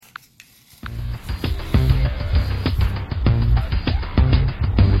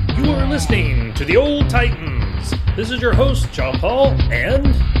listening to the Old Titans. This is your host, John Paul,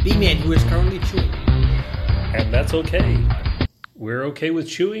 and B-Man, who is currently chewing. And that's okay. We're okay with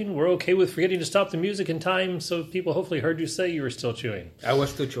chewing. We're okay with forgetting to stop the music in time, so people hopefully heard you say you were still chewing. I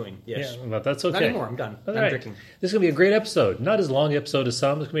was still chewing, yes. Yeah, but that's okay. Not anymore, I'm done. All I'm right. drinking. This is going to be a great episode. Not as long episode as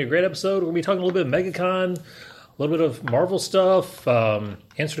some. It's going to be a great episode. We're going to be talking a little bit of MegaCon, a little bit of Marvel stuff,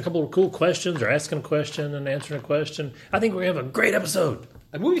 answering a couple of cool questions, or asking a question and answering a question. I think we're going to have a great episode.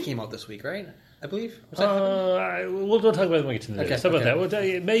 A movie came out this week, right? I believe. We'll talk about it when we get to the news. Okay, How about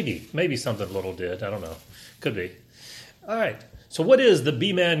okay. that? Well, maybe something little did. I don't know. Could be. All right. So what is the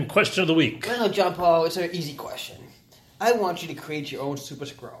B-Man question of the week? Well, John Paul, it's an easy question. I want you to create your own Super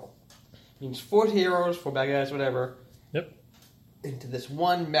Skrull. Means 4 heroes, 4 bad guys, whatever, Yep. into this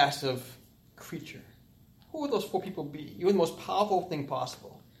one massive creature. Who would those 4 people be? You're the most powerful thing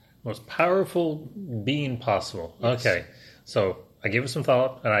possible. Most powerful being possible. Yes. Okay. So I gave it some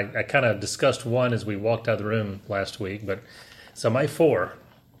thought, and I kind of discussed one as we walked out of the room last week. But so my 4,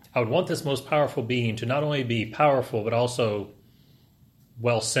 I would want this most powerful being to not only be powerful, but also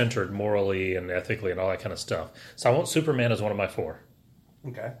well-centered morally and ethically and all that kind of stuff. So I want Superman as one of my 4.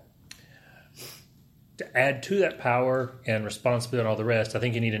 Okay. To add to that power and responsibility and all the rest, I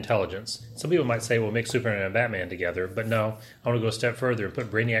think you need intelligence. Some people might say, well, make Superman and Batman together. But no, I want to go a step further and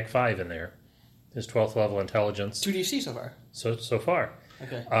put Brainiac 5 in there. His 12th level intelligence. 2DC so far. So far.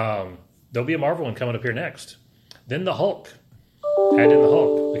 Okay. There'll be a Marvel one coming up here next. Then the Hulk. Add in the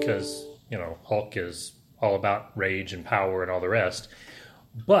Hulk because, Hulk is all about rage and power and all the rest.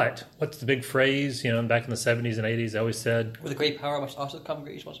 But what's the big phrase, back in the 70s and 80s, they always said... With a great power must also come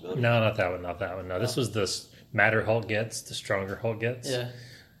great responsibility. No, not that one. No, this was the madder Hulk gets, the stronger Hulk gets. Yeah.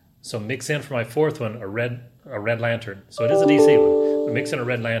 So mix in for my 4th one a Red Lantern. So it is a DC one, but mix in a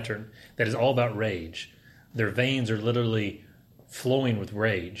Red Lantern that is all about rage. Their veins are literally flowing with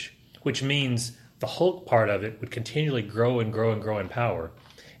rage, which means the Hulk part of it would continually grow and grow and grow in power.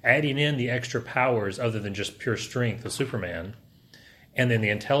 Adding in the extra powers other than just pure strength of Superman, and then the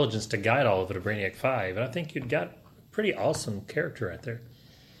intelligence to guide all of it of Brainiac 5, and I think you'd got a pretty awesome character right there.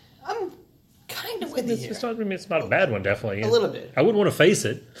 I'm kind of with you here. It's not a bad one, definitely. A little bit. I wouldn't want to face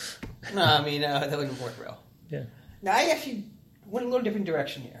it. No, I mean, that wouldn't work well. Yeah. Now, I actually went a little different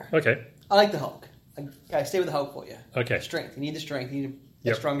direction here. Okay. I like the Hulk. I stay with the Hulk for you. Okay. Strength. You need the strength. You need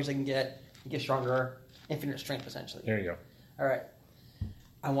Yep. as strong as I can get. You get stronger. Infinite strength, essentially. There you go. All right.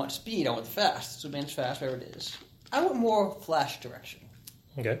 I want speed. I want the fast. Superman's fast, whatever it is. I want more Flash direction.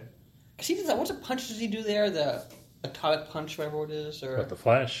 Okay. Because he does that. What's the punch does he do there? The atomic punch, whatever it is? Or What, the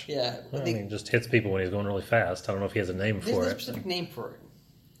Flash? Yeah. Well, just hits people when he's going really fast. I don't know if he has a name There's for a it. specific name for it.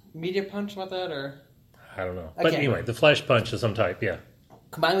 Meteor punch, about that? Or I don't know. I But can't anyway, the Flash punch of some type, yeah.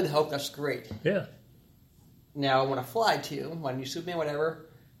 combined with the Hulk, that's great. Yeah. Now, I want to fly, too. When you Superman, whatever.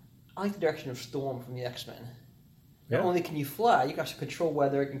 I like the direction of Storm from the X-Men. Yeah. Not only can you fly, you can also control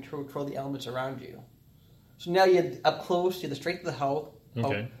weather, control the elements around you. So now you're up close, you're the strength of the Hulk,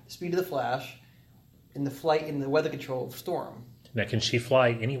 Okay. the speed of the Flash, and the flight and the weather control of Storm. Now, can she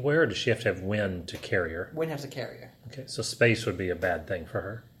fly anywhere, or does she have to have wind to carry her? Wind has a carrier. Okay, so space would be a bad thing for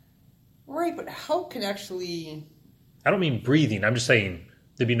her. Right, but Hulk can actually... I don't mean breathing. I'm just saying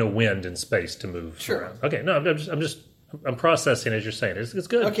there'd be no wind in space to move Sure. around. Okay, no, I'm processing as you're saying. It's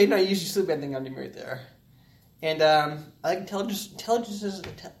good. Okay, no, you use your Superman thing on you right there. And I like intelligence. Intelligence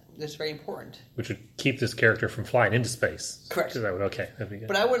is very important. Which would keep this character from flying into space. Correct. That'd be good.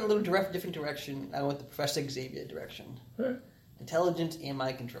 But I went a little different direction. I went the Professor Xavier direction. Right. Intelligence and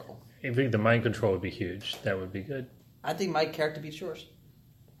mind control. I think the mind control would be huge. That would be good. I think my character beats yours.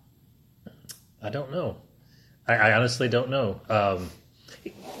 I don't know. I honestly don't know.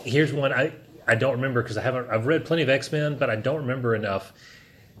 Here's one I don't remember because I've read plenty of X-Men, but I don't remember enough.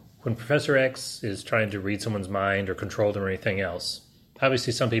 When Professor X is trying to read someone's mind or control them or anything else,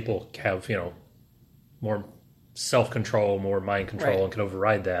 obviously some people have, more self-control, more mind control, Right. and can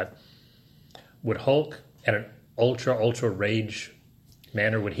override that. Would Hulk at an ultra rage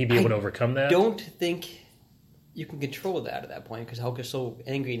manner, would he be able to overcome that? Don't think you can control that at that point because Hulk is so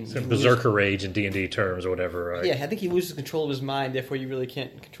angry. And So berserker rage in D&D terms or whatever, right? Yeah, I think he loses control of his mind. Therefore, you really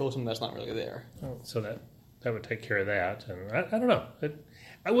can't control something that's not really there. So that would take care of that. And I don't know.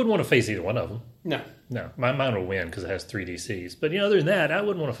 I wouldn't want to face either one of them. No. My mind will win because it has 3 DCs. But other than that, I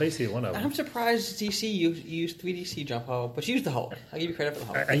wouldn't want to face either one of them. I'm surprised DC used 3DC Jump Hulk, but you used the Hulk. I'll give you credit for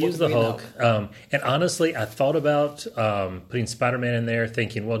the Hulk. I use the Hulk. And honestly, I thought about putting Spider-Man in there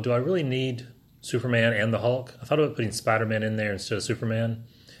thinking, well, do I really need Superman and the Hulk? I thought about putting Spider-Man in there instead of Superman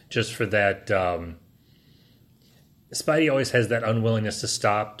just for that. Spidey always has that unwillingness to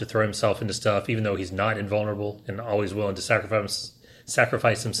stop, to throw himself into stuff, even though he's not invulnerable and always willing to sacrifice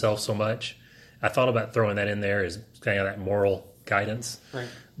sacrificed himself so much. I thought about throwing that in there as kind of that moral guidance. Right.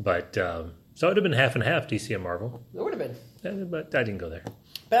 But so it would have been half and half, DC and Marvel. It would have been. But I didn't go there.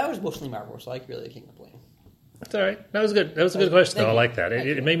 But I was mostly Marvel, so I really can't complain. That's all right. That was good. That was a good question, though. I you. like that.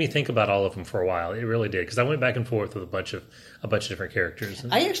 It made me think about all of them for a while. It really did, because I went back and forth with a bunch of different characters.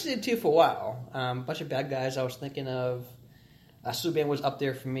 I actually did too for a while. A bunch of bad guys I was thinking of. Superman was up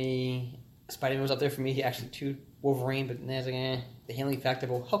there for me. Spider-Man was up there for me. He actually too. Wolverine, but then I was like, the healing factor.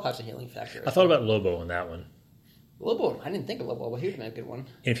 Well, Hulk has a healing factor. I thought about Lobo in that one. Lobo. I didn't think of Lobo, but he would have been a good one.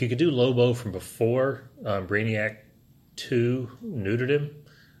 And if you could do Lobo from before Brainiac 2 neutered him,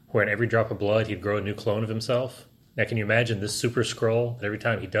 where in every drop of blood he'd grow a new clone of himself. Now, can you imagine this Super Skrull that every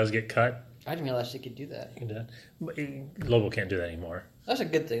time he does get cut? I didn't realize he could do that. He can do that. But Lobo can't do that anymore. That's a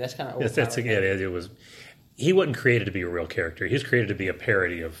good thing. That's kind of It was. He wasn't created to be a real character. He was created to be a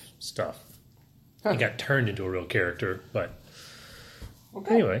parody of stuff. He got turned into a real character, but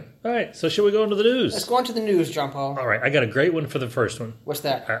okay. Anyway. All right, so should we go into the news? Let's go on to the news, John Paul. All right, I got a great one for the first one. What's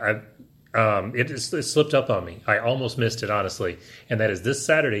that? It slipped up on me. I almost missed it, honestly. And that is this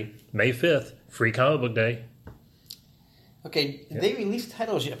Saturday, May 5th, Free Comic Book Day. Okay, did they release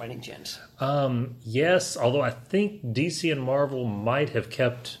titles yet by any chance? Yes, although I think DC and Marvel might have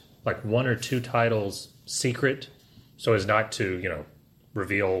kept like one or two titles secret so as not to,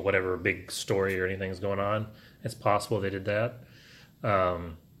 reveal whatever big story or anything is going on. It's possible they did that. I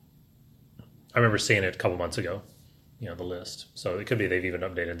remember seeing it a couple months ago, the list. So it could be they've even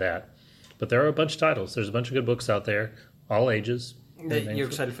updated that. But there are a bunch of titles. There's a bunch of good books out there, all ages. You're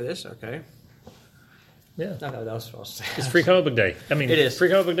excited for this? Okay. Yeah. No, that was supposed to say. It's Free Comic Book Day. I mean, it is. Free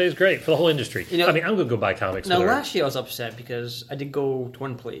Comic Book Day is great for the whole industry. I'm going to go buy comics. Now, last year I was upset because I did go to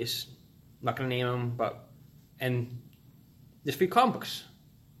one place. I'm not going to name them, and there's free comic books.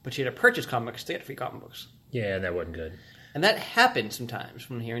 But you had to purchase comics to get free comic books. Yeah, and that wasn't good. And that happens sometimes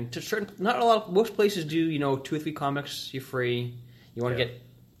from here. And to most places do, 2 or 3 comics, you're free. You want to get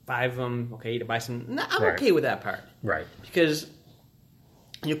 5 of them, okay, to buy some. No, I'm okay with that part. Right. Because,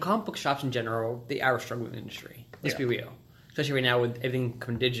 comic book shops in general, they are a struggling industry. Let's be real. Especially right now with everything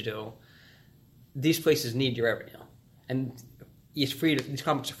coming digital. These places need your revenue. And it's free. These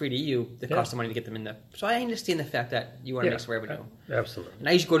comics are free to you. They cost the money to get them in there. So I understand the fact that you want to make some revenue. Absolutely. And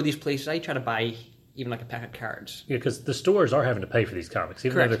I used to go to these places. I try to buy even like a pack of cards. Yeah, because the stores are having to pay for these comics.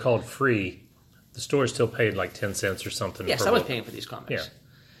 Even though they're called free, the stores still paid like 10 cents or something. Yes, I was paying for these comics. Yeah.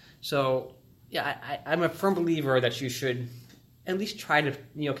 So, I'm a firm believer that you should at least try to,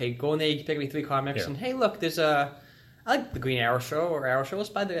 go in there, you pick up 3 comics, and hey, look, there's I like the Green Arrow show or Arrow show. Let's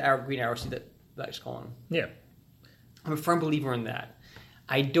buy the Green Arrow, see that's going. Yeah. I'm a firm believer in that.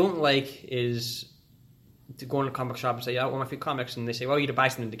 I don't like is to go in a comic shop and say, I want my free comics, and they say, well, you need to buy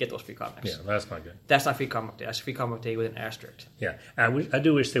something to get those free comics. Yeah, that's not good. That's not free comic day. That's free comic day with an asterisk. Yeah, I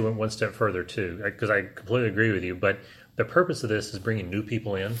do wish they went one step further, too, because I completely agree with you, but the purpose of this is bringing new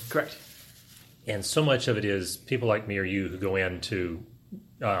people in. Correct. And so much of it is people like me or you who go in to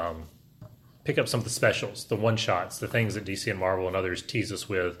pick up some of the specials, the one-shots, the things that DC and Marvel and others tease us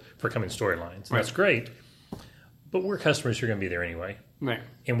with for coming storylines. And that's great, but we're customers who are going to be there anyway. Right.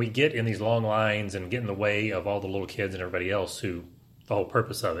 And we get in these long lines and get in the way of all the little kids and everybody else who, the whole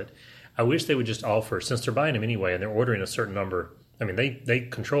purpose of it. I wish they would just offer, since they're buying them anyway and they're ordering a certain number, I mean, they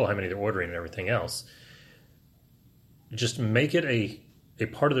control how many they're ordering and everything else. Just make it a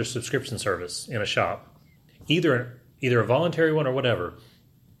part of their subscription service in a shop, either a voluntary one or whatever,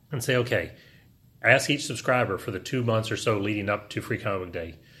 and say, okay, ask each subscriber for the 2 months or so leading up to Free Comic Book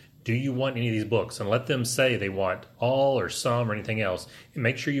Day, do you want any of these books? And let them say they want all or some or anything else, and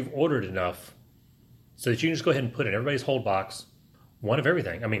make sure you've ordered enough so that you can just go ahead and put in everybody's whole box, one of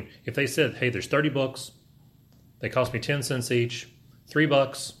everything. I mean, if they said, hey, there's 30 books, they cost me 10 cents each,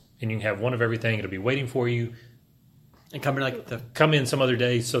 $3, and you can have one of everything, it'll be waiting for you. And come in some other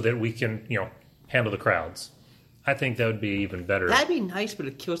day so that we can, handle the crowds. I think that would be even better. That'd be nice, but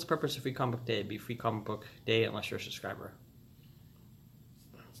it kills the purpose of Free Comic Book Day. It'd be Free Comic Book Day unless you're a subscriber.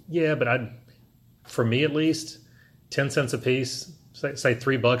 Yeah, but for me at least, 10 cents a piece, say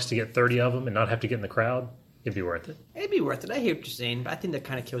 $3 to get 30 of them and not have to get in the crowd, it'd be worth it. It'd be worth it. I hear what you're saying, but I think that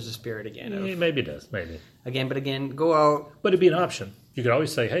kind of kills the spirit again. Maybe it does, maybe. Again, go out. But it'd be an option. You could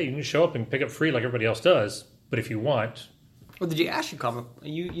always say, hey, you can show up and pick up free like everybody else does, but if you want... Well, did you ask your comic...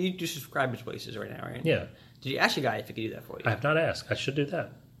 You do subscribe to places right now, right? Yeah. Did you ask your guy if he could do that for you? I have not asked. I should do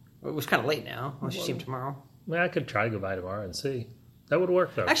that. Well, it was kind of late now. Unless you see him tomorrow. Well, I could try to go by tomorrow and see. That would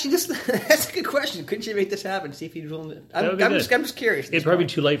work, though. Actually, that's a good question. Couldn't you make this happen? See if he's willing to... I'm just curious. It'd probably be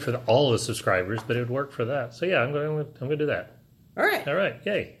too late for all the subscribers, but it would work for that. So, yeah, I'm going to do that. All right.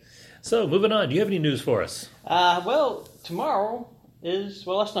 Yay. So, moving on. Do you have any news for us? Well, tomorrow, is,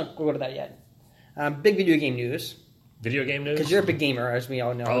 well, let's not go to that yet. Big video game news. Video game news? Because you're a big gamer, as we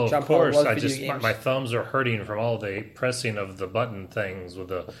all know. Oh, John of Paul course. loves video games. My thumbs are hurting from all the pressing of the button things with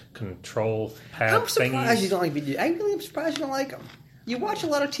the control pad I'm surprised thingies. you don't like video. I really am surprised you don't like them. You watch a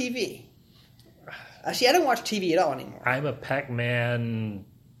lot of TV. See, I don't watch TV at all anymore. I'm a Pac-Man,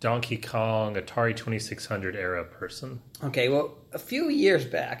 Donkey Kong, Atari 2600 era person. Okay, well, a few years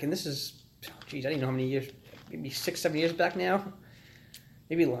back, and this is, geez, I don't even know how many years, maybe 6, 7 years back now.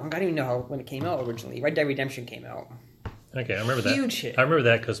 Maybe longer. I don't even know when it came out originally. Red Dead Redemption came out. Okay, I remember that. Huge hit. I remember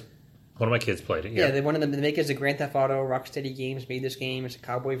that because one of my kids played it. Yeah, one of the makers of Grand Theft Auto, Rocksteady Games made this game. It's a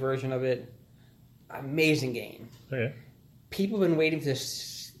cowboy version of it. Amazing game. Okay. People have been waiting for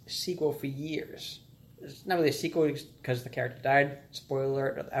this sequel for years. It's not really a sequel because the character died. Spoiler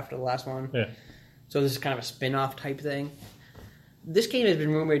alert after the last one. Yeah. So this is kind of a spin-off type thing. This game has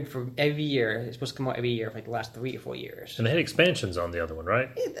been rumored for every year. It's supposed to come out every year for like the last 3 or 4 years. And they had expansions on the other one, right?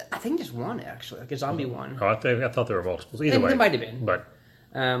 I think just one, actually. Like a zombie one. Oh, I thought there were multiples. Either way. There might have been. But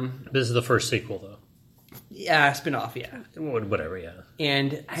this is the first sequel, though. Yeah, spin-off, yeah. Whatever, yeah.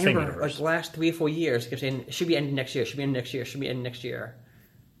 And I Same remember universe. like the last 3 or 4 years, I kept saying, it should be ending next year, should be ending next year, should be ending next year.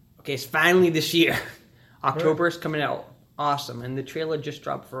 Okay, it's finally this year. October is coming out. Awesome. And the trailer just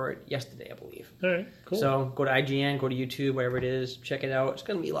dropped for it yesterday, I believe. All right, cool. So go to IGN, go to YouTube, whatever it is, check it out. It's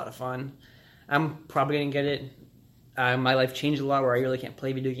going to be a lot of fun. I'm probably going to get it. My life changed a lot where I really can't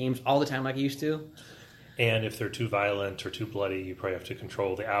play video games all the time like I used to. And if they're too violent or too bloody, you probably have to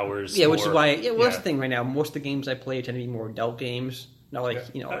control the hours. Yeah, which is why, that's the thing right now. Most of the games I play tend to be more adult games. Not like,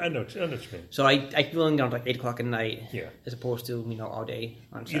 I know what you mean. So I really down to like 8 o'clock at night. Yeah. As opposed to, all day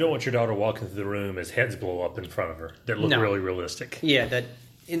on Saturday. You don't want your daughter walking through the room as heads blow up in front of her that look really realistic. Yeah, that's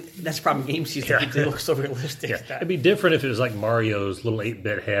the problem. Games these days, they look so realistic. Yeah. It'd be different if it was like Mario's little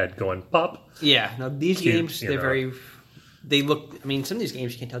 8-bit head going pop. Yeah, no, these Cute, games, they look, some of these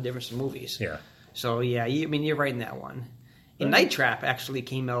games you can't tell the difference in movies. Yeah. So, yeah, you're right in that one. And Night Trap actually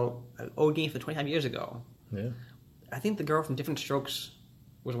came out, an old game from 25 years ago. Yeah. I think the girl from Different Strokes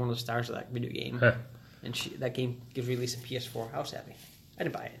was one of the stars of that video game. Huh. And that game was released in PS4. I was happy. I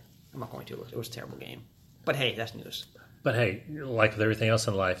didn't buy it. I'm not going to. It was a terrible game. But hey, that's news. But hey, like with everything else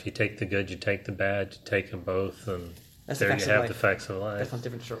in life, you take the good, you take the bad, you take them both, and there you have the facts of life. That's not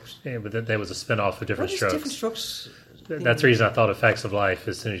Different Strokes. Yeah, but that was a spin-off of Different Strokes. Different Strokes? That's the reason I thought of Facts of Life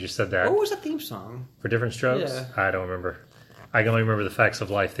as soon as you said that. What was the theme song? For Different Strokes? Yeah. I don't remember. I can only remember the Facts of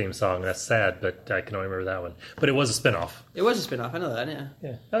Life theme song. That's sad, but I can only remember that one. But it was a spin-off. It was a spin-off. I know that, yeah.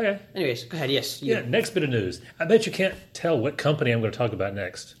 Yeah. Okay. Anyways, go ahead. Yes. Yeah, next bit of news. I bet you can't tell what company I'm going to talk about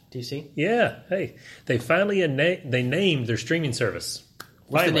next. DC? Yeah. Hey, they finally they named their streaming service.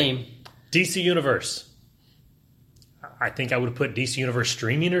 What's Finally. the name? DC Universe. I think I would have put DC Universe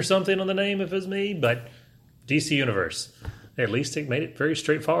Streaming or something on the name if it was me, but DC Universe. At least they made it very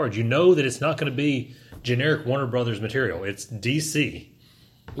straightforward. You know that it's not going to be generic Warner Brothers material. It's DC.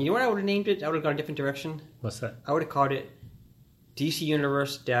 You know what I would have named it? I would have gone a different direction. What's that? I would have called it DC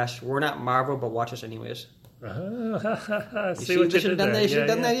Universe - We're Not Marvel, but watch us anyways. See You what should you have did done there. that. You should have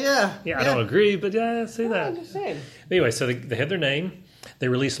done that, yeah. Yeah, I don't agree, but yeah, I see that. I'm just saying. Anyway, so they had their name. They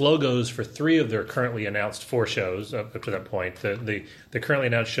released logos for 3 of their currently announced 4 shows up to that point. The currently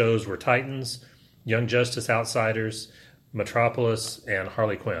announced shows were Titans, Young Justice Outsiders, Metropolis, and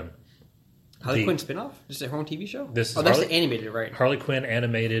Harley Quinn. Harley Quinn spinoff? Just her own TV show? This is that's Harley- the animated, right? Harley Quinn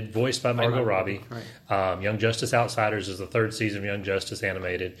animated, voiced by Margot Robbie. Right. Young Justice Outsiders is the 3rd season of Young Justice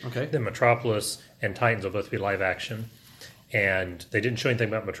animated. Okay. Then Metropolis and Titans will both be live action. And they didn't show anything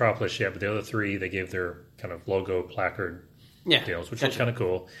about Metropolis yet, but the other 3, they gave their kind of logo placard deals, which was kind of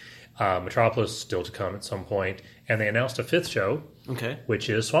cool. Metropolis still to come at some point. And they announced a 5th show, which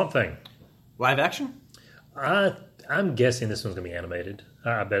is Swamp Thing. Live action? I'm guessing this one's going to be animated.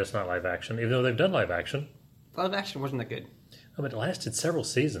 I bet it's not live action, even though they've done live action. Live action wasn't that good. Oh, but it lasted several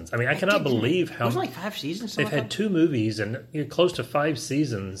seasons. I mean, I cannot believe how... Wasn't it like 5 seasons? They've had 2 movies and close to 5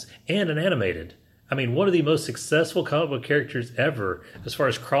 seasons and an animated. I mean, one of the most successful comic book characters ever as far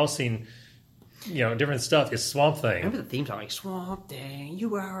as crossing, different stuff is Swamp Thing. I remember the theme song, like, Swamp Thing,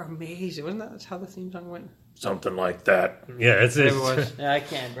 you are amazing. Wasn't that how the theme song went? Something like that. Yeah, it's... It was. Yeah, I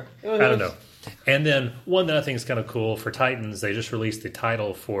can't remember. I don't know. And then one that I think is kind of cool for Titans, they just released the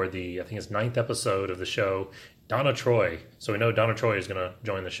title for the, I think it's 9th episode of the show, Donna Troy. So we know Donna Troy is going to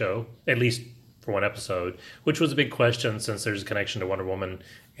join the show, at least for one episode, which was a big question since there's a connection to Wonder Woman,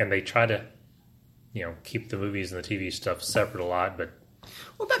 and they try to, keep the movies and the TV stuff separate a lot. But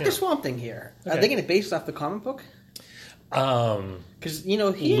well, back to Swamp Thing here. Okay. Are they going to base it off the comic book? Because he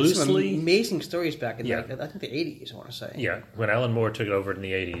had some amazing stories back in I think the 80s. I want to say. Yeah, when Alan Moore took it over in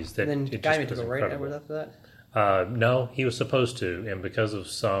the 80s, and then Gaiman took it right after that. No, he was supposed to, and because of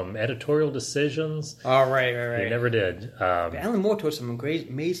some editorial decisions, Oh, right. he never did. Alan Moore told some great,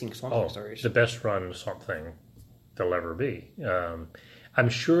 amazing Swamp Thing stories. The best run Swamp Thing there'll ever be. I'm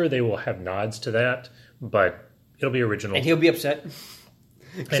sure they will have nods to that, but it'll be original. And he'll be upset.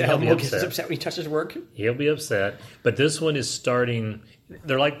 And he'll Alan be Moore gets upset. upset when he touches work. He'll be upset. But this one is starting.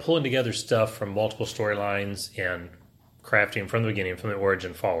 They're like pulling together stuff from multiple storylines and crafting from the beginning, from the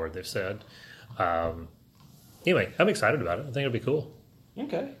origin forward, they've said. Anyway, I'm excited about it. I think it'll be cool.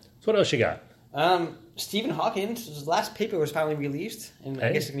 Okay. So what else you got? Stephen Hawking's last paper was finally released, and I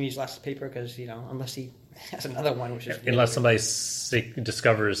Hey. guess it's going to be his last paper because, unless he has another one, which is... Unless somebody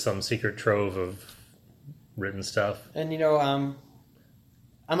discovers some secret trove of written stuff. And,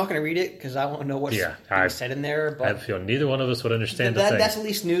 I'm not going to read it because I won't know what's being said in there, I have a but feeling neither one of us would understand the thing. that's at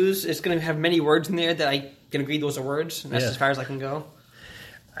least news. It's going to have many words in there that I can agree those are words, and that's as far as I can go.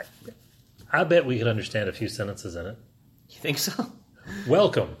 I bet we could understand a few sentences in it. You think so?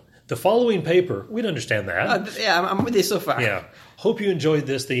 Welcome. The following paper, we'd understand that. Yeah, I'm with you so far. Yeah. Hope you enjoyed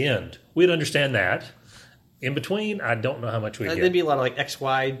this, the end. We'd understand that. In between, I don't know how much we get. There'd be a lot of like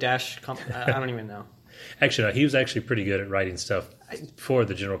XY dash. I don't even know. Actually, no, he was actually pretty good at writing stuff for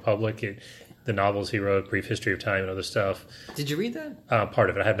the general public. The novels he wrote, Brief History of Time and other stuff. Did you read that? Part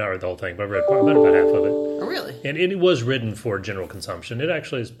of it. I have not read the whole thing, but I've read about half of it. Oh, really? And it was written for general consumption. It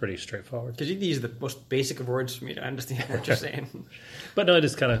actually is pretty straightforward. Because these are the most basic of words for me to understand what you're saying. But no, it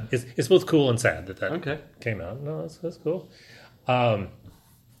is kind of, it's both cool and sad that Okay. came out. No, that's cool.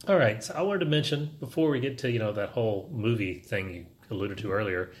 All right, so I wanted to mention, before we get to, that whole movie thing you alluded to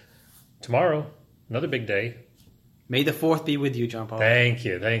earlier, tomorrow, another big day. May the 4th be with you, John Paul. Thank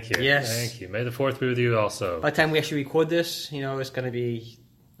you. Yes. Thank you. May the 4th be with you also. By the time we actually record this, it's going to be...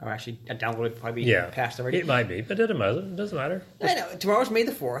 Or actually, I downloaded probably past already. It might be, but it doesn't matter. I know. Tomorrow's May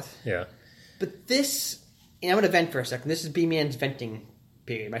the 4th. Yeah. But this... I'm going to vent for a second. This is B-Man's venting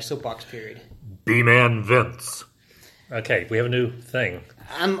period, my soapbox period. B-Man Vince. Okay, we have a new thing.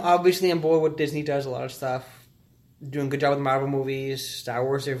 I'm obviously on board with Disney does a lot of stuff. Doing a good job with Marvel movies. Star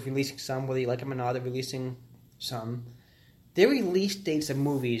Wars, they're releasing some, whether you like them or not, they're releasing some. Their release dates of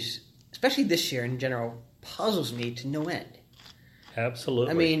movies, especially this year in general, puzzles me to no end.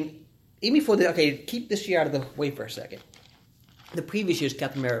 Absolutely. I mean, even before keep this year out of the way for a second. The previous year's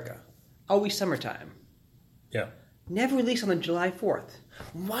Captain America, always summertime. Yeah. Never released on the July 4th.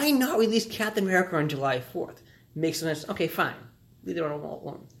 Why not release Captain America on July 4th? Makes sense. Okay, fine. Leave it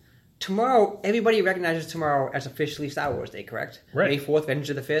alone. Tomorrow, everybody recognizes tomorrow as officially Star Wars Day, correct? Right. May 4th, Vengeance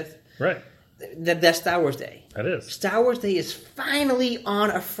of the 5th. Right. That's Star Wars Day. That is. Star Wars Day is finally on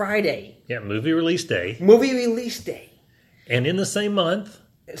a Friday. Yeah, movie release day. Movie release day. And in the same month.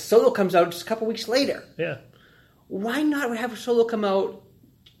 Solo comes out just a couple weeks later. Yeah. Why not have Solo come out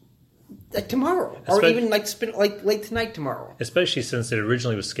tomorrow? Or even late tonight tomorrow? Especially since it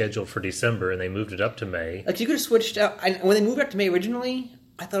originally was scheduled for December and they moved it up to May. Like, you could have switched out. And when they moved it up to May originally,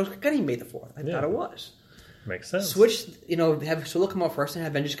 I thought it was going to be May the 4th. I thought it was. Makes sense. Switch, have Solo come out first and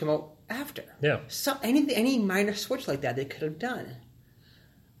have Avengers come out after. Yeah. So any minor switch like that they could have done.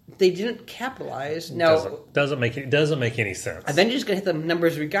 They didn't capitalize. Now doesn't make any sense. Avengers is going to hit the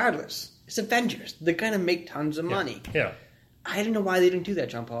numbers regardless. It's Avengers. They're going to make tons of money. Yeah. I don't know why they didn't do that,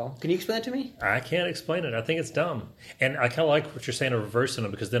 John Paul. Can you explain that to me? I can't explain it. I think it's dumb. And I kind of like what you're saying of reversing it,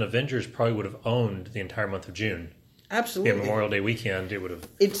 because then Avengers probably would have owned the entire month of June. Absolutely. Yeah, Memorial Day weekend, it would have.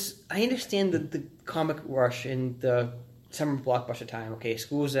 I understand the comic rush in the summer blockbuster time. Okay,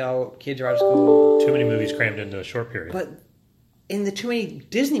 school's out, kids are out of school. Too many movies crammed into a short period. But in the too many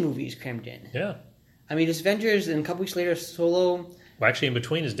Disney movies crammed in. Yeah. I mean, it's Avengers, and a couple weeks later, Solo. Well, actually, in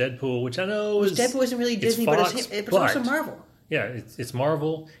between is Deadpool, which I know is... Deadpool isn't really Disney, Fox, but it's also Marvel. Yeah, it's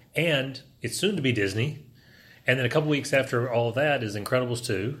Marvel, and it's soon to be Disney. And then a couple weeks after all of that is Incredibles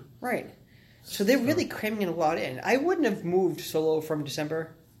 2. Right. So they're really cramming a lot in. I wouldn't have moved Solo from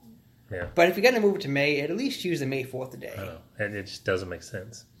December. Yeah. But if you're going to move it to May, at least use the May 4th day. I know. And it just doesn't make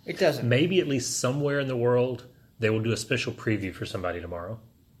sense. It doesn't. Maybe at least somewhere in the world they will do a special preview for somebody tomorrow.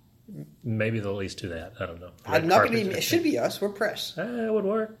 Maybe they'll at least do that. I don't know. I'm not going to be... It should be us. We're press. That would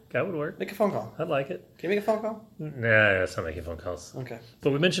work. That would work. Make a phone call. I'd like it. Can you make a phone call? Nah, it's not making phone calls. Okay.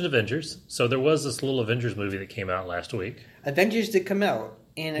 But we mentioned Avengers. So there was this little Avengers movie that came out last week. Avengers did come out.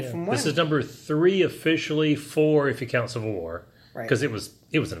 And from what This is number 3 officially, 4 if you count Civil War. Right. Because it was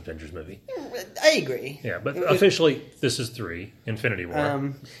an Avengers movie. I agree. Yeah, but officially this is 3, Infinity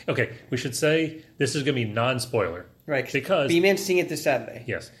War. Okay, we should say this is going to be non-spoiler. Right. Because B-Man's seeing it this Saturday.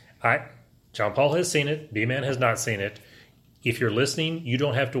 yes, John Paul has seen it. B-Man has not seen it. If you're listening, you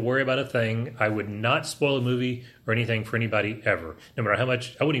don't have to worry about a thing. I would not spoil a movie or anything for anybody ever. No matter how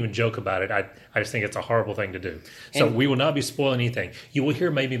much, I wouldn't even joke about it. I just think it's a horrible thing to do. So we will not be spoiling anything. You will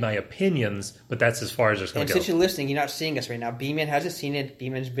hear maybe my opinions, but that's as far as it's going to go. And since you're listening, you're not seeing us right now. B-Man hasn't seen it.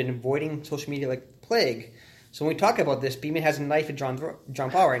 B-Man's been avoiding social media like the plague. So when we talk about this, B-Man has a knife at John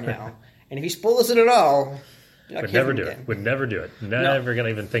Paul right now. And if he spoils it at all... Would never do it. Would never do it. Never going to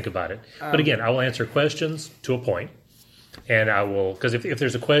even think about it. But again, I will answer questions to a point. And I will, because if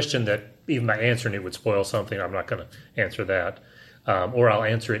there's a question that even by answering it would spoil something, I'm not going to answer that. Or I'll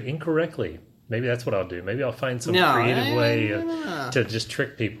answer it incorrectly. Maybe that's what I'll do. Maybe I'll find some creative way to just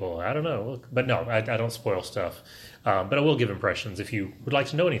trick people. I don't know. But no, I don't spoil stuff. But I will give impressions if you would like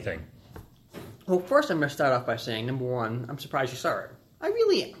to know anything. Well, first I'm going to start off by saying, number one, I'm surprised you saw it. I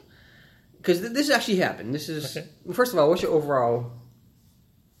really am. Because this actually happened. This is, First of all, what's your overall...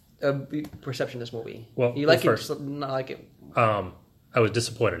 perception of this movie? Well, you like first, it, not like it? I was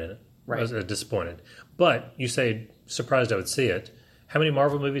disappointed in it. Right. I was disappointed. But you say surprised I would see it. How many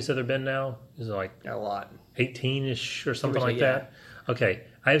Marvel movies have there been now? Is it like a lot, 18-ish or something like that? Okay,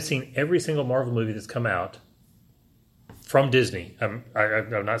 I have seen every single Marvel movie that's come out from Disney.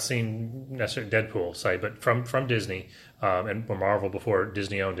 I've not seen necessarily Deadpool, say, but from Disney and Marvel before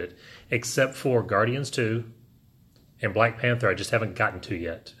Disney owned it, except for Guardians 2. And Black Panther, I just haven't gotten to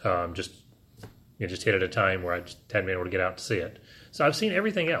yet. Just hit at a time where I just hadn't been able to get out to see it. So I've seen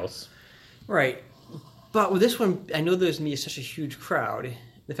everything else. Right. But with this one, I know there's going to be such a huge crowd.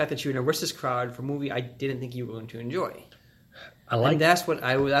 The fact that you're going to risk this crowd for a movie I didn't think you were going to enjoy. And that's why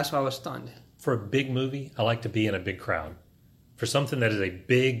I was stunned. For a big movie, I like to be in a big crowd. For something that is a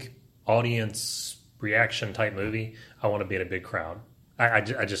big audience reaction type movie, I want to be in a big crowd. I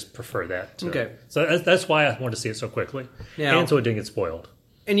just prefer that. Okay. So that's why I wanted to see it so quickly. Now, and so it didn't get spoiled.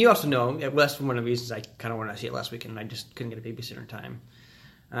 And you also know, that's one of the reasons I kind of wanted to see it last weekend, and I just couldn't get a babysitter in time.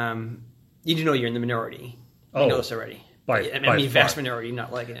 You do know you're in the minority. You know this already. By vast minority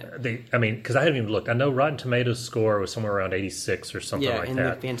not liking it. Because I haven't even looked. I know Rotten Tomatoes score was somewhere around 86 or something like that. Yeah, in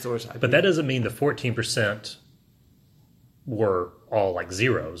the fan stores. But that doesn't mean the 14% were all like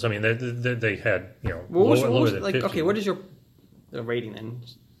zeros. I mean, they had, lower than 50. Okay, what is your rating then?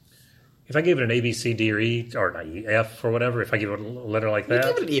 If I gave it an A, B, C, D, or E, or F, or whatever, if I give it a letter like that.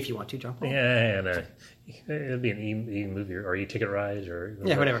 You give it an E if you want to, John Paul. Yeah, it'd be an E movie or E ticket ride or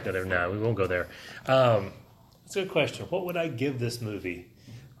whatever. No, we won't go there. That's a good question. What would I give this movie?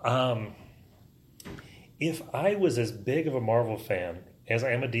 If I was as big of a Marvel fan as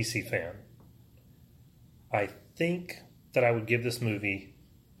I am a DC fan, I think that I would give this movie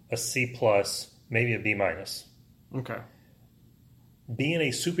a C+, maybe a B-. Okay. Being a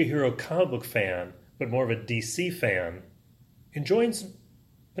superhero comic book fan, but more of a DC fan, enjoying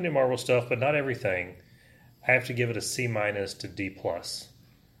plenty of Marvel stuff, but not everything, I have to give it a C- to D+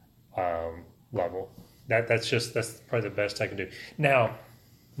 level. That's probably the best I can do. Now,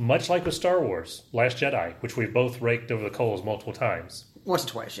 much like with Star Wars, Last Jedi, which we've both raked over the coals multiple times. Once or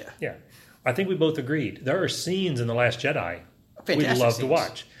twice, yeah. Yeah. I think we both agreed. There are scenes in The Last Jedi we'd love to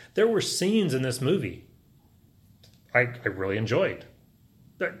watch. There were scenes in this movie I really enjoyed.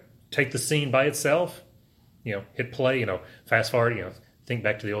 Take the scene by itself, hit play, fast forward, think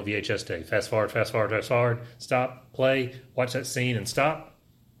back to the old VHS day. Fast forward, stop, play, watch that scene and stop.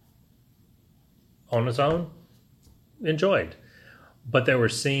 On its own, enjoyed. But there were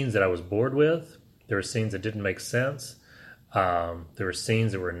scenes that I was bored with. There were scenes that didn't make sense. There were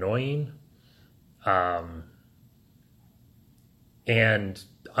scenes that were annoying. And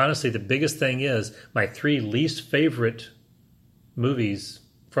honestly, the biggest thing is my 3 least favorite movies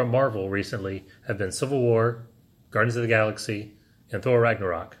from Marvel recently have been Civil War, Guardians of the Galaxy, and Thor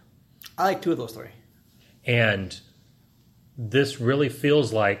Ragnarok. I like 2 of those 3. And this really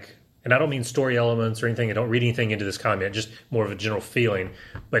feels like, and I don't mean story elements or anything, I don't read anything into this comment, just more of a general feeling,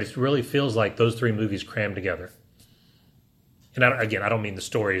 but it really feels like those 3 movies crammed together. And I don't mean the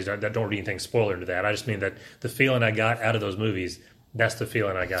stories, I don't read anything spoiler into that, I just mean that the feeling I got out of those movies, that's the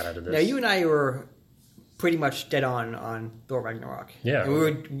feeling I got out of this. Now, you and I were pretty much dead on Thor Ragnarok. Yeah.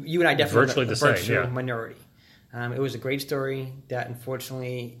 And you and I definitely virtually the same, minority. It was a great story that,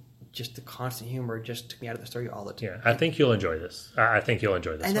 unfortunately, just the constant humor just took me out of the story all the time. Yeah, I think you'll enjoy this. And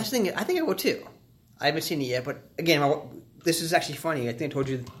that's the thing, I think I will too. I haven't seen it yet, but again, this is actually funny. I think I told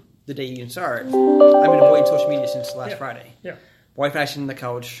you the day you saw it. I've been avoiding social media since last Friday. Yeah. My wife and I sit on the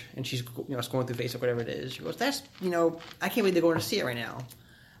couch, and she's scrolling through Facebook, whatever it is. She goes, I can't wait to go in to see it right now.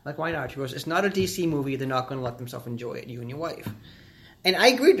 I'm like, why not? She goes, it's not a DC movie. They're not going to let themselves enjoy it, you and your wife. And I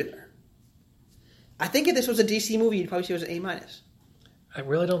agreed with her. I think if this was a DC movie, you'd probably say it was an A-. I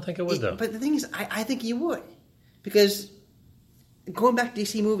really don't think it would, though. But the thing is, I think you would. Because going back to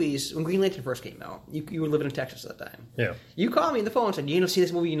DC movies, when Green Lantern first came out, you were living in Texas at the time. Yeah. You called me on the phone and said, "You need to see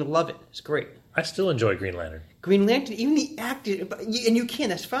this movie. You need to love it. It's great." I still enjoy Green Lantern. Green Lantern, even the actors, and you can,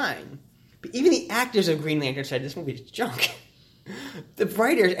 that's fine. But even the actors of Green Lantern said this movie is junk. The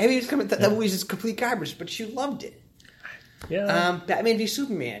writers, everyone's coming, that movie is complete garbage, but you loved it. Yeah. Batman v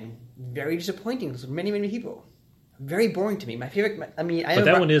Superman, very disappointing to many, many people. Very boring to me. My favorite, but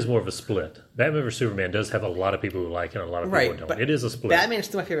that one is more of a split. Batman v Superman does have a lot of people who like it and a lot of people who don't. But it is a split. Batman is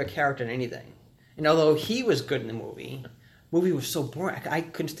still my favorite character in anything. And although he was good in the movie was so boring, I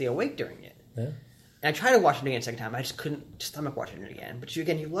couldn't stay awake during it. Yeah. And I tried to watch it again the second time. I just couldn't stomach watching it again. But you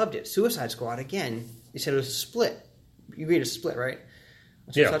loved it. Suicide Squad, again, you said it was a split. You agreed it's a split, right?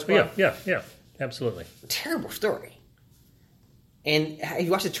 Yeah, absolutely. Terrible story. And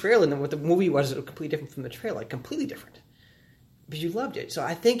you watch the trailer, and then what the movie was completely different from the trailer, like completely different. But you loved it, so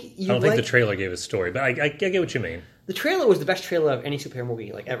I think you. I don't think the trailer gave a story, but I get what you mean. The trailer was the best trailer of any superhero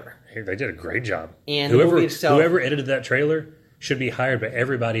movie like ever. Hey, they did a great job. And the movie itself, whoever edited that trailer should be hired by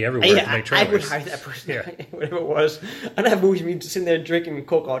everybody everywhere to make trailers. I would hire that person, whatever it was. I'd have movies of me just sitting there drinking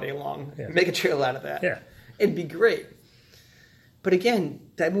Coke all day long. Yeah. Make a trailer out of that. Yeah, it'd be great. But again,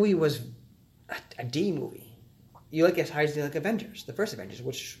 that movie was a D movie. You like as high as like Avengers, the first Avengers,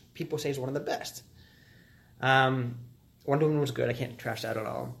 which people say is one of the best. Wonder Woman was good. I can't trash that at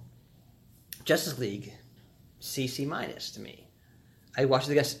all. Justice League, CC minus to me. I watched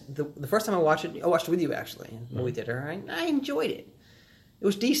it. The first time I watched it with you actually in the movie theater. I enjoyed it. It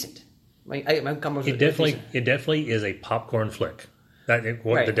was decent. It definitely is a popcorn flick.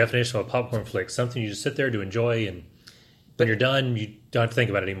 The definition of a popcorn flick, something you just sit there to enjoy, and when you're done, you don't have to think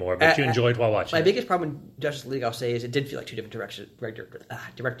about it anymore. But you enjoyed while watching. My biggest problem with Justice League, I'll say, is it did feel like two different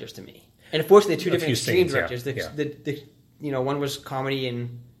directors to me. And unfortunately, two different extreme directors. One was comedy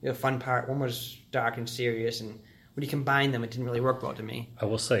and fun part. One was dark and serious. And when you combine them, it didn't really work well to me. I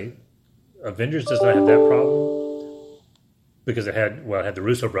will say, Avengers does not have that problem because it had the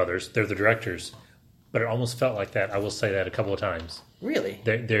Russo brothers. They're the directors, but it almost felt like that. I will say that a couple of times. Really?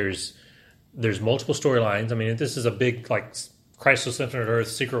 There's multiple storylines. I mean, this is a big Crisis on Infinite Earth,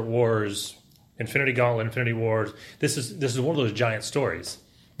 Secret Wars, Infinity Gauntlet, Infinity Wars. This is one of those giant stories.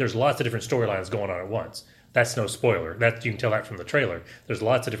 There's lots of different storylines going on at once. That's no spoiler. That you can tell that from the trailer. There's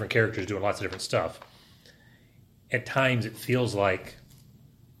lots of different characters doing lots of different stuff. At times, it feels like,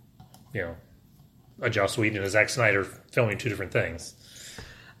 a Joss Whedon and a Zack Snyder filming two different things.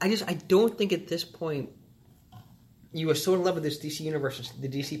 I don't think at this point you are so in love with this DC universe, the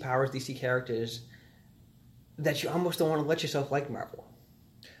DC powers, DC characters, that you almost don't want to let yourself like Marvel.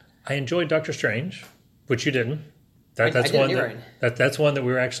 I enjoyed Doctor Strange, which you didn't. That's one that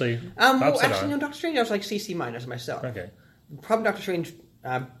we were actually opposite on. No, Doctor Strange, I was like CC minus myself. Okay. The problem with Doctor Strange,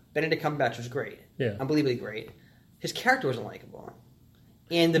 Benedict Cumberbatch was great. Yeah. Unbelievably great. His character wasn't likable.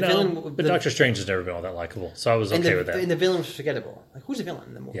 And the villain... But Doctor Strange has never been all that likable, so I was okay with that. And the villain was forgettable. Like, who's the villain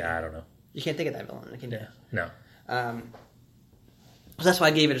in the movie? Yeah, I don't know. You can't think of that villain. Can you? No. So that's why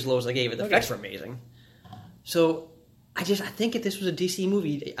I gave it as low as I gave it. The effects were amazing. So I think if this was a DC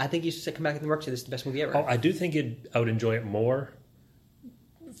movie, I think you should come back and work to this is the best movie ever. Oh, I do think I would enjoy it more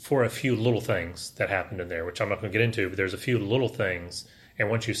for a few little things that happened in there, which I'm not going to get into, but there's a few little things, and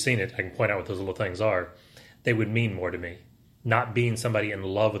once you've seen it, I can point out what those little things are. They would mean more to me. Not being somebody in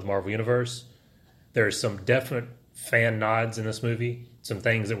love with the Marvel Universe, there's some definite fan nods in this movie, some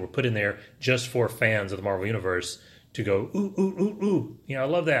things that were put in there just for fans of the Marvel Universe to go, ooh, ooh, ooh, ooh. I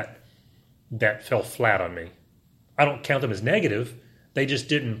love that. That fell flat on me. I don't count them as negative. They just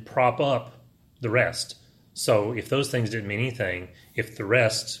didn't prop up the rest. So if those things didn't mean anything, if the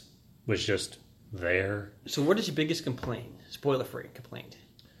rest was just there. So what is your biggest complaint? Spoiler-free complaint.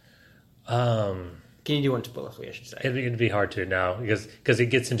 Can you do one spoiler-free, I should say? It'd be hard to now because it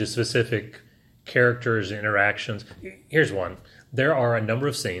gets into specific characters and interactions. Here's one. There are a number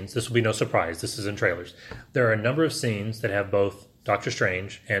of scenes. This will be no surprise. This is in trailers. There are a number of scenes that have both Doctor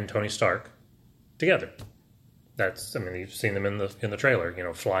Strange and Tony Stark together. You've seen them in the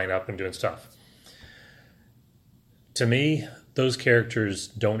trailer, flying up and doing stuff. To me, those characters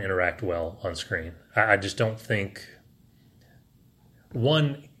don't interact well on screen. I just don't think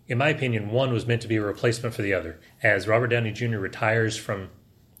one. In my opinion, one was meant to be a replacement for the other. As Robert Downey Jr. retires from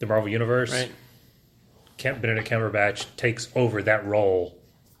the Marvel Universe, right. Benedict Cumberbatch takes over that role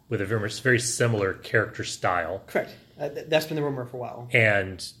with a very similar character style. Correct. That's been the rumor for a while.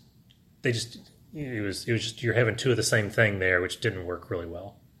 And they just... It was just you're having two of the same thing there, which didn't work really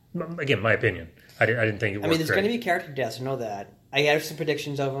well. Again, my opinion. I didn't think it worked. There's going to be character deaths. I know that. I have some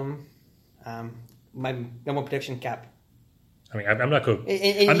predictions of them. My number prediction, Cap. I'm not going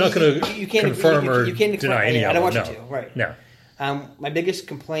to confirm or deny any of them. I don't want you to. Right. No. My biggest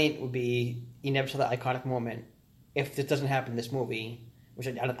complaint would be you never saw that iconic moment. If this doesn't happen in this movie, which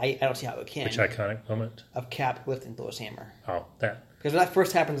I don't see how it can. Which iconic moment? Of Cap lifting Thor's hammer. Oh, that. Because when that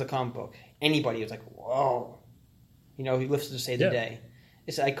first happens in the comic book, anybody was like, whoa. He lifts to save the day.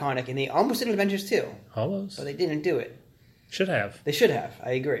 It's iconic. And they almost did Avengers 2. Almost. But they didn't do it. Should have. They should have.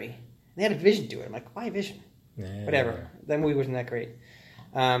 I agree. They had a Vision do it. I'm like, why Vision? Yeah. Whatever. That movie wasn't that great.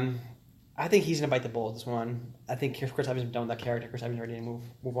 I think he's going to bite the bullet this one. I think Chris Evans is done with that character. Chris Evans is ready to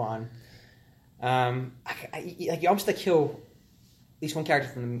move on. You almost have to kill at least one character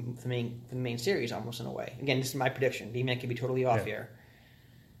from the main series, almost in a way. Again, this is my prediction. B-Man could be totally off here.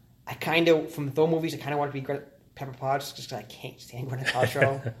 I kind of, from the Thor movies, I kind of want to be Pepper Potts just because I can't stand Gwyneth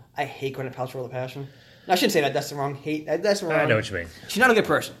Paltrow. I hate Gwyneth Paltrow with a passion. No, I shouldn't say that. That's the wrong hate. That's wrong. I know what you mean. She's not a good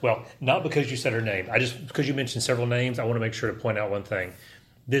person. Well, not because you said her name. Because you mentioned several names, I want to make sure to point out one thing.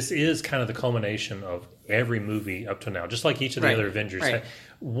 This is kind of the culmination of every movie up to now, just like each of the other Avengers. Right.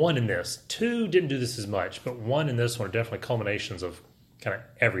 One in this. Two didn't do this as much, but one and this one are definitely culminations of kind of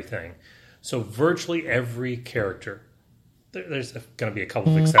everything. So virtually every character, there's going to be a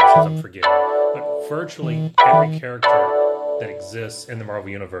couple of exceptions I'm forgetting, but virtually every character that exists in the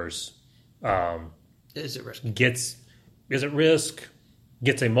Marvel Universe Is at risk. is at risk,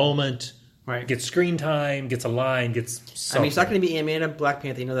 gets a moment, Right. gets screen time, gets a line, gets something. I mean, it's not going to be Ant-Man and Black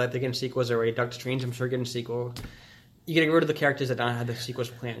Panther. You know that they're getting sequels already. Doctor Strange, I'm sure, getting a sequel. You got to get rid of the characters that don't have the sequels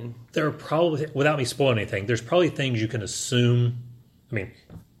planned. There are probably, without me spoiling anything, there's probably things you can assume. I mean,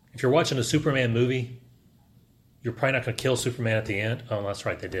 if you're watching a Superman movie, you're probably not going to kill Superman at the end. Oh, that's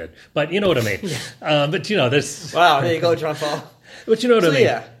right, they did. But you know what I mean. But there's... Wow, there you go, John Paul. But you know what I mean.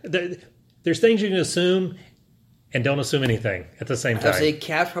 Yeah. There's things you can assume and don't assume anything at the same time. I'd say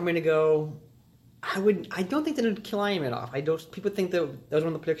Cap's probably going to go... I don't think they're going to kill Iron Man off. People think that was one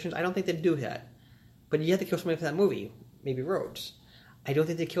of the predictions. I don't think they'd do that. But you have to kill somebody for that movie. Maybe Rhodes. I don't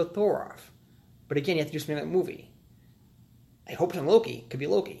think they killed Thor off. But again, you have to do something in that movie. I hope it's on Loki. Could be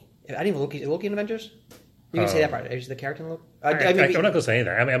Loki. I didn't even Loki. Is Loki in Avengers? You can say that part. Is the character in Loki? I'm not going to say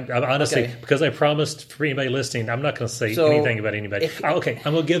anything. I mean, I'm honestly, because I promised for anybody listening, I'm not going to say anything about anybody. Okay,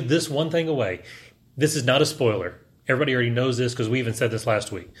 I'm going to give this one thing away. This is not a spoiler. Everybody already knows this because we even said this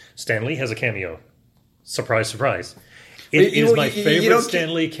last week. Stan Lee has a cameo. Surprise, surprise. It is my favorite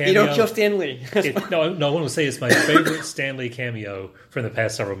Stan Lee cameo. You don't kill Stan Lee. No, I want to say it's my favorite Stan Lee cameo from the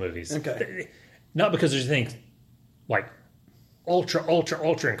past several movies. Okay. Not because there's anything like ultra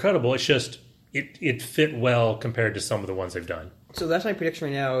incredible. It's just it fit well compared to some of the ones they've done. So that's my prediction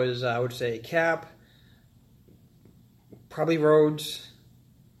right now is I would say Cap, probably Rhodes.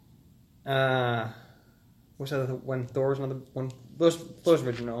 What's the other one? Thor's another one. Thor's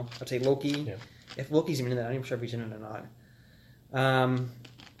original. I'd say Loki. Yeah. If Loki's even in that, I'm not even sure if he's in it or not.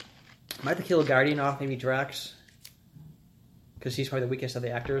 Might have to kill a Guardian off, maybe Drax, because he's probably the weakest of the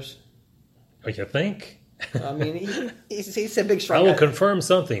actors. Oh, you think? I mean, he's a big strong I will guy. confirm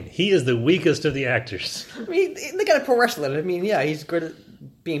something. He is the weakest of the actors. I mean, they got a pro wrestler. I mean, yeah, he's good at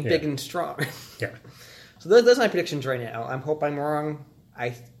being big and strong. Yeah. So those are my predictions right now. I hope I'm wrong.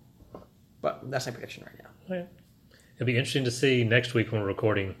 But that's my prediction right now. Okay. It'll be interesting to see next week when we're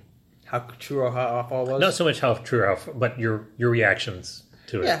recording. How true or how off all was? Not so much how true or off, but your reactions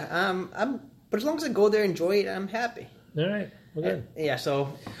to it. Yeah, but as long as I go there and enjoy it, I'm happy. All right. Well, good. Yeah,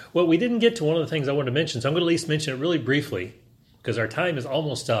 so... Well, we didn't get to one of the things I wanted to mention, so I'm going to at least mention it really briefly, because our time is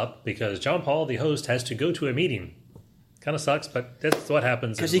almost up, because John Paul, the host, has to go to a meeting. Kind of sucks, but that's what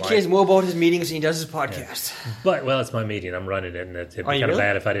happens. Because he cares more about his meetings than he does his podcast. Yeah. But, well, it's my meeting. I'm running it, and it'd be kind of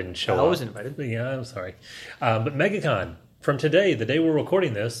bad if I didn't show up. I wasn't invited. Yeah, I'm sorry. But MegaCon, from today, the day we're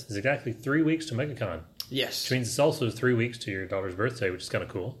recording this, is exactly 3 weeks to MegaCon. Yes. Which means it's also 3 weeks to your daughter's birthday, which is kind of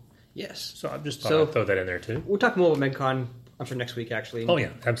cool. Yes. So I just thought I'd throw that in there, too. We'll talk more about MegaCon, I'm sure, next week, actually. Oh, yeah,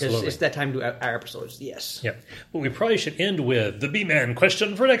 absolutely. It's that time to do our episodes, yes. Yeah. But we probably should end with the B-Man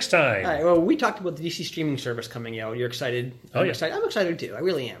question for next time. All right, well, we talked about the DC streaming service coming out. You're excited. I'm excited. I'm excited, too. I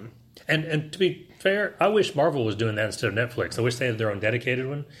really am. And to be fair, I wish Marvel was doing that instead of Netflix. I wish they had their own dedicated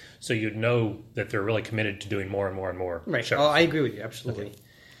one, so you'd know that they're really committed to doing more and more and more shows. Oh, I agree with you, absolutely.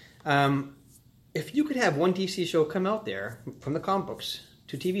 Okay. If you could have one DC show come out there, from the comic books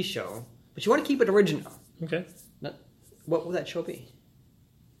to TV show, but you want to keep it original. Okay. What would that show be?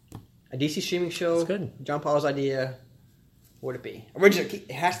 A DC streaming show? That's good. John Paul's idea. What would it be? Original.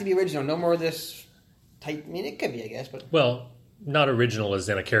 It has to be original. No more of this type. I mean, it could be, I guess. But well, not original as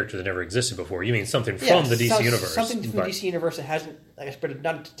in a character that never existed before. You mean something from the DC universe. Something from the DC universe that hasn't, I guess, but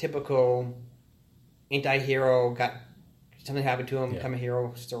not a typical anti-hero, got something happened to him, become a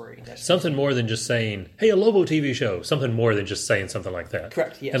hero story. Something more than just saying, hey, a Lobo TV show. Something more than just saying something like that.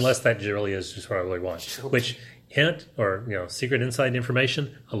 Correct, yes. Unless that really is just what I really want. Which, hint or secret inside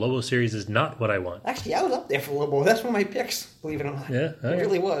information, a Lobo series is not what I want. Actually, I was up there for Lobo. That's one of my picks, believe it or not. Yeah, It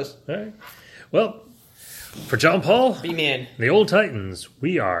really was. All right. Well, for John Paul, B-Man, the Old Titans,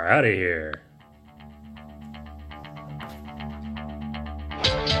 we are out of here.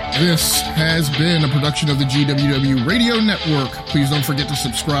 This has been a production of the GWW Radio Network. Please don't forget to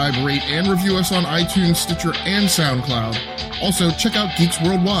subscribe, rate, and review us on iTunes, Stitcher, and SoundCloud. Also, check out Geeks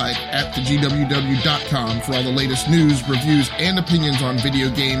Worldwide at thegww.com for all the latest news, reviews, and opinions on video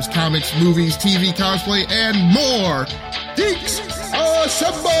games, comics, movies, TV, cosplay, and more. Geeks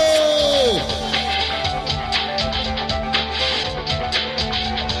Assemble!